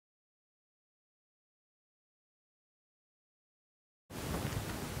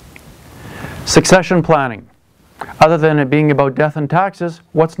Succession planning. Other than it being about death and taxes,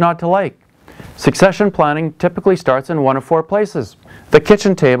 what's not to like? Succession planning typically starts in one of four places: the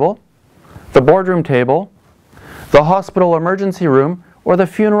kitchen table, the boardroom table, the hospital emergency room, or the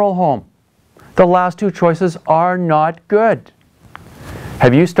funeral home. The last two choices are not good.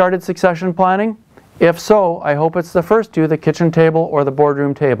 Have you started succession planning? If so, I hope it's the first two, the kitchen table or the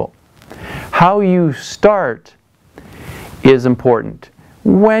boardroom table. How you start is important.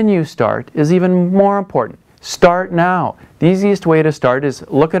 When you start is even more important. Start now. The easiest way to start is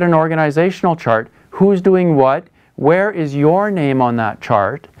look at an organizational chart. Who's doing what? Where is your name on that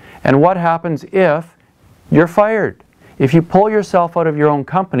chart? And what happens if you're fired? If you pull yourself out of your own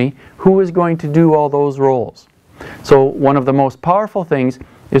company, who is going to do all those roles? So one of the most powerful things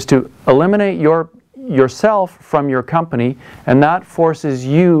is to eliminate yourself from your company, and that forces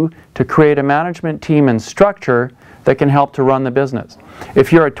you to create a management team and structure that can help to run the business.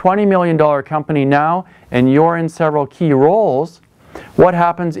 If you're a $20 million company now and you're in several key roles, what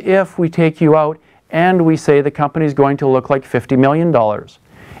happens if we take you out and we say the company is going to look like $50 million?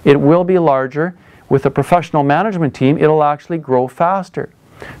 It will be larger. With a professional management team, it'll actually grow faster.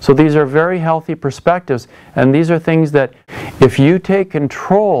 So these are very healthy perspectives, and these are things that if you take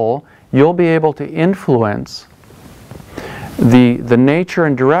control, you'll be able to influence the nature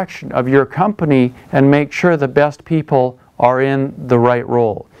and direction of your company and make sure the best people are in the right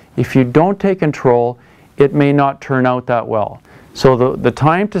role. If you don't take control, it may not turn out that well. So the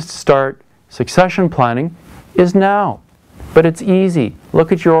time to start succession planning is now, but it's easy.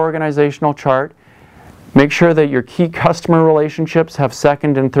 Look at your organizational chart. Make sure that your key customer relationships have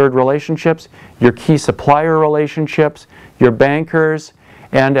second and third relationships, your key supplier relationships, your bankers,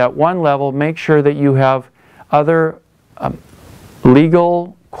 and at one level make sure that you have other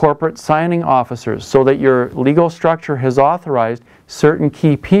legal corporate signing officers so that your legal structure has authorized certain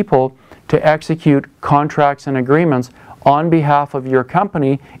key people to execute contracts and agreements on behalf of your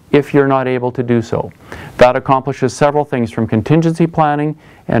company if you're not able to do so. That accomplishes several things, from contingency planning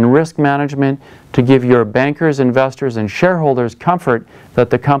and risk management to give your bankers, investors, and shareholders comfort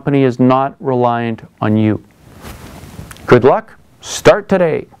that the company is not reliant on you. Good luck. Start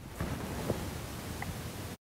today.